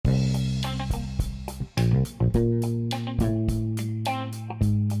Hey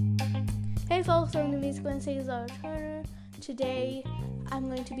folks, I'm the music Wednesday, Zara Turner. Today, I'm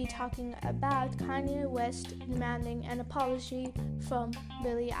going to be talking about Kanye West demanding an apology from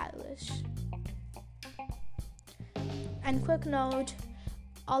Billie Eilish. And quick note,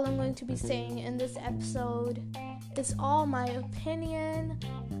 all I'm going to be saying in this episode is all my opinion,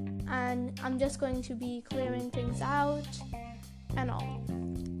 and I'm just going to be clearing things out and all.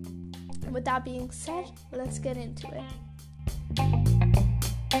 With that being said, let's get into it.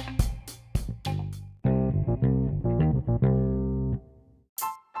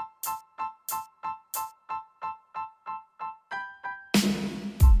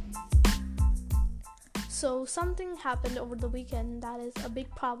 So something happened over the weekend that is a big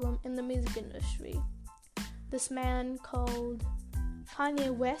problem in the music industry. This man called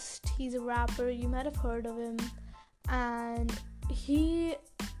Kanye West, he's a rapper, you might have heard of him, and he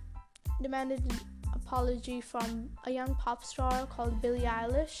demanded an apology from a young pop star called Billie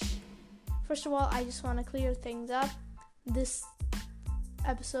Eilish. First of all, I just want to clear things up. This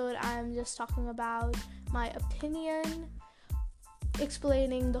episode, I'm just talking about my opinion,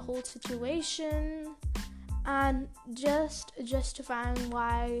 explaining the whole situation, and just justifying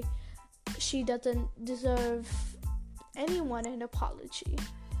why she doesn't deserve anyone an apology.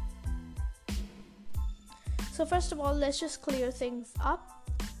 So first of all, let's just clear things up.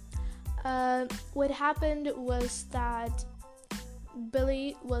 What happened was that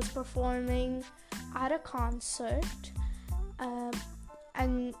Billie was performing at a concert,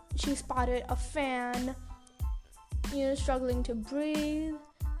 and she spotted a fan, struggling to breathe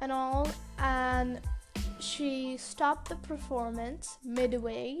and all, and she stopped the performance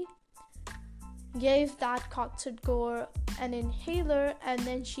midway, gave that concert goer an inhaler, and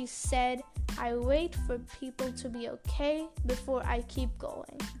then she said, "I wait for people to be okay before I keep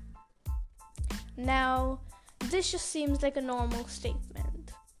going." Now, this just seems like a normal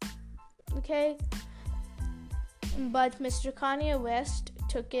statement, okay? But Mr. Kanye West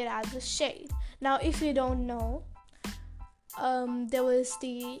took it as a shade. Now, if you don't know, there was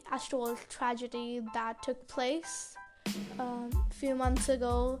the Astroworld tragedy that took place a few months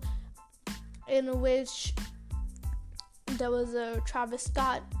ago, in which there was a Travis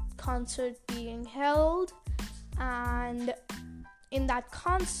Scott concert being held, and in that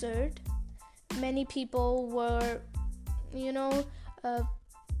concert, many people were,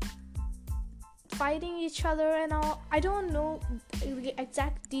 fighting each other and all. I don't know the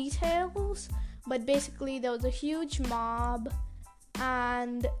exact details, but basically there was a huge mob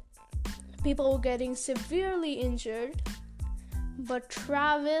and people were getting severely injured, but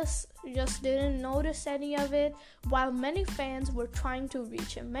Travis just didn't notice any of it, while many fans were trying to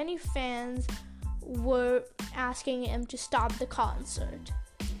reach him. Many fans were asking him to stop the concert,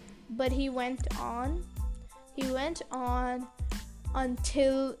 but he went on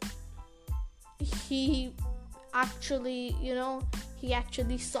until he actually, he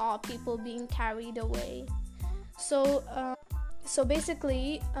actually saw people being carried away. So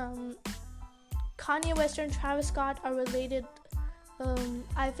basically, Kanye West and Travis Scott are related.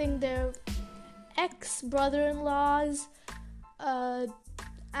 I think they're ex-brother-in-laws,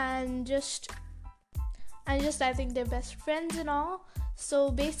 and just I think they're best friends and all.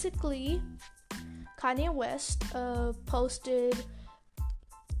 So basically, Kanye West posted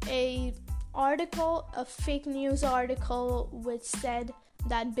a fake news article which said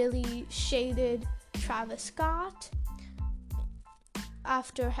that Billie shaded Travis Scott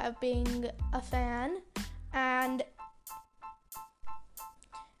after having a fan, and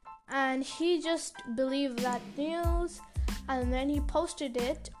he just believed that news, and then he posted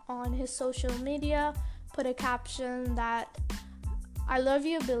it on his social media, put a caption that, "I love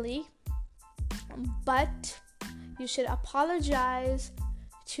you, Billie, but you should apologize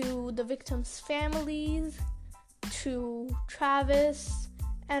to the victims' families, to Travis,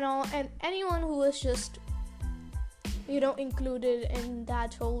 and all, and anyone who was just, included in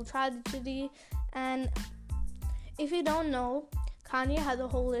that whole tragedy." And if you don't know, Kanye has a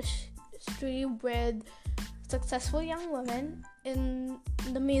whole history with successful young women in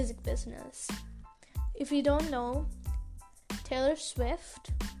the music business. If you don't know, Taylor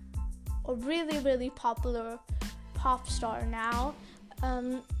Swift, a really, really popular pop star now,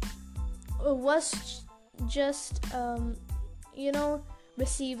 was just,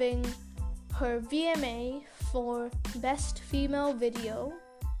 receiving her VMA for Best Female Video,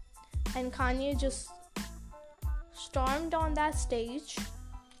 and Kanye just stormed on that stage,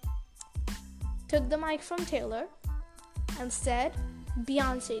 took the mic from Taylor, and said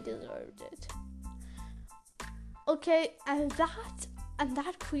Beyonce deserved it. Okay, and that And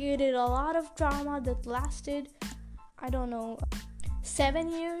that created a lot of drama that lasted, I don't know, 7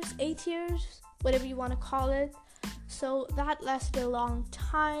 years, 8 years, whatever you want to call it. So that lasted a long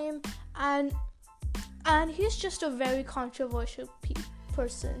time, and he's just a very controversial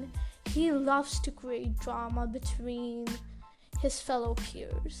person. He loves to create drama between his fellow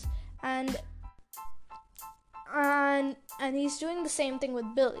peers, and he's doing the same thing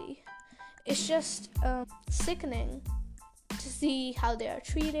with Billy. It's just sickening to see how they are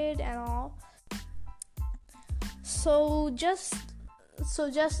treated and all. So just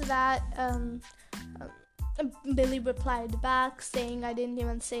that Billy replied back saying, I didn't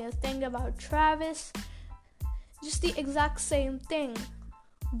even say a thing about Travis. Just the exact same thing.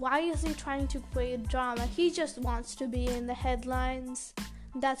 Why is he trying to create drama? He just wants to be in the headlines.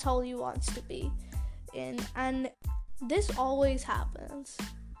 That's all he wants to be in. And this always happens.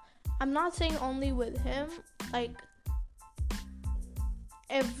 I'm not saying only with him, like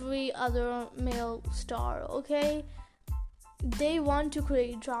every other male star, okay? They want to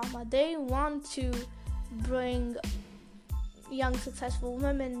create drama. They want to bring young successful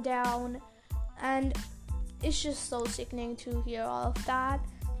women down, and it's just so sickening to hear all of that.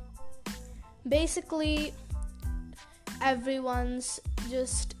 Basically, everyone's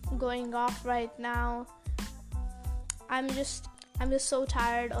just going off right now. I'm just so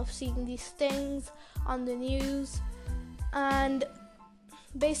tired of seeing these things on the news. And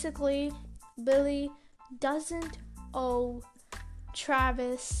basically, Billy doesn't owe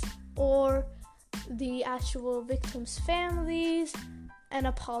Travis or the actual victims' families an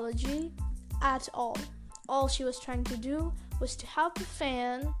apology at all. All she was trying to do was to help a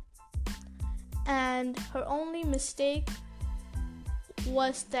fan, and her only mistake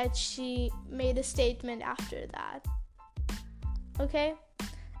was that she made a statement after that. Okay?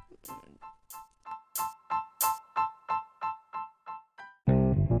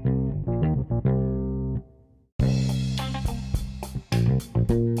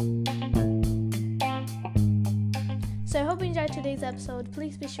 So I hope you enjoyed today's episode.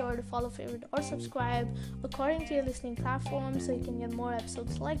 Please be sure to follow, favorite, or subscribe according to your listening platform so you can get more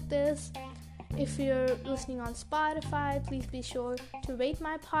episodes like this. If you're listening on Spotify, please be sure to rate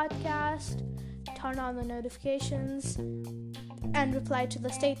my podcast, turn on the notifications, and reply to the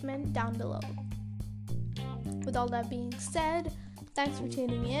statement down below. With all that being said, thanks for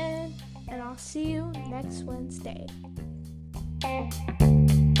tuning in, and I'll see you next Wednesday.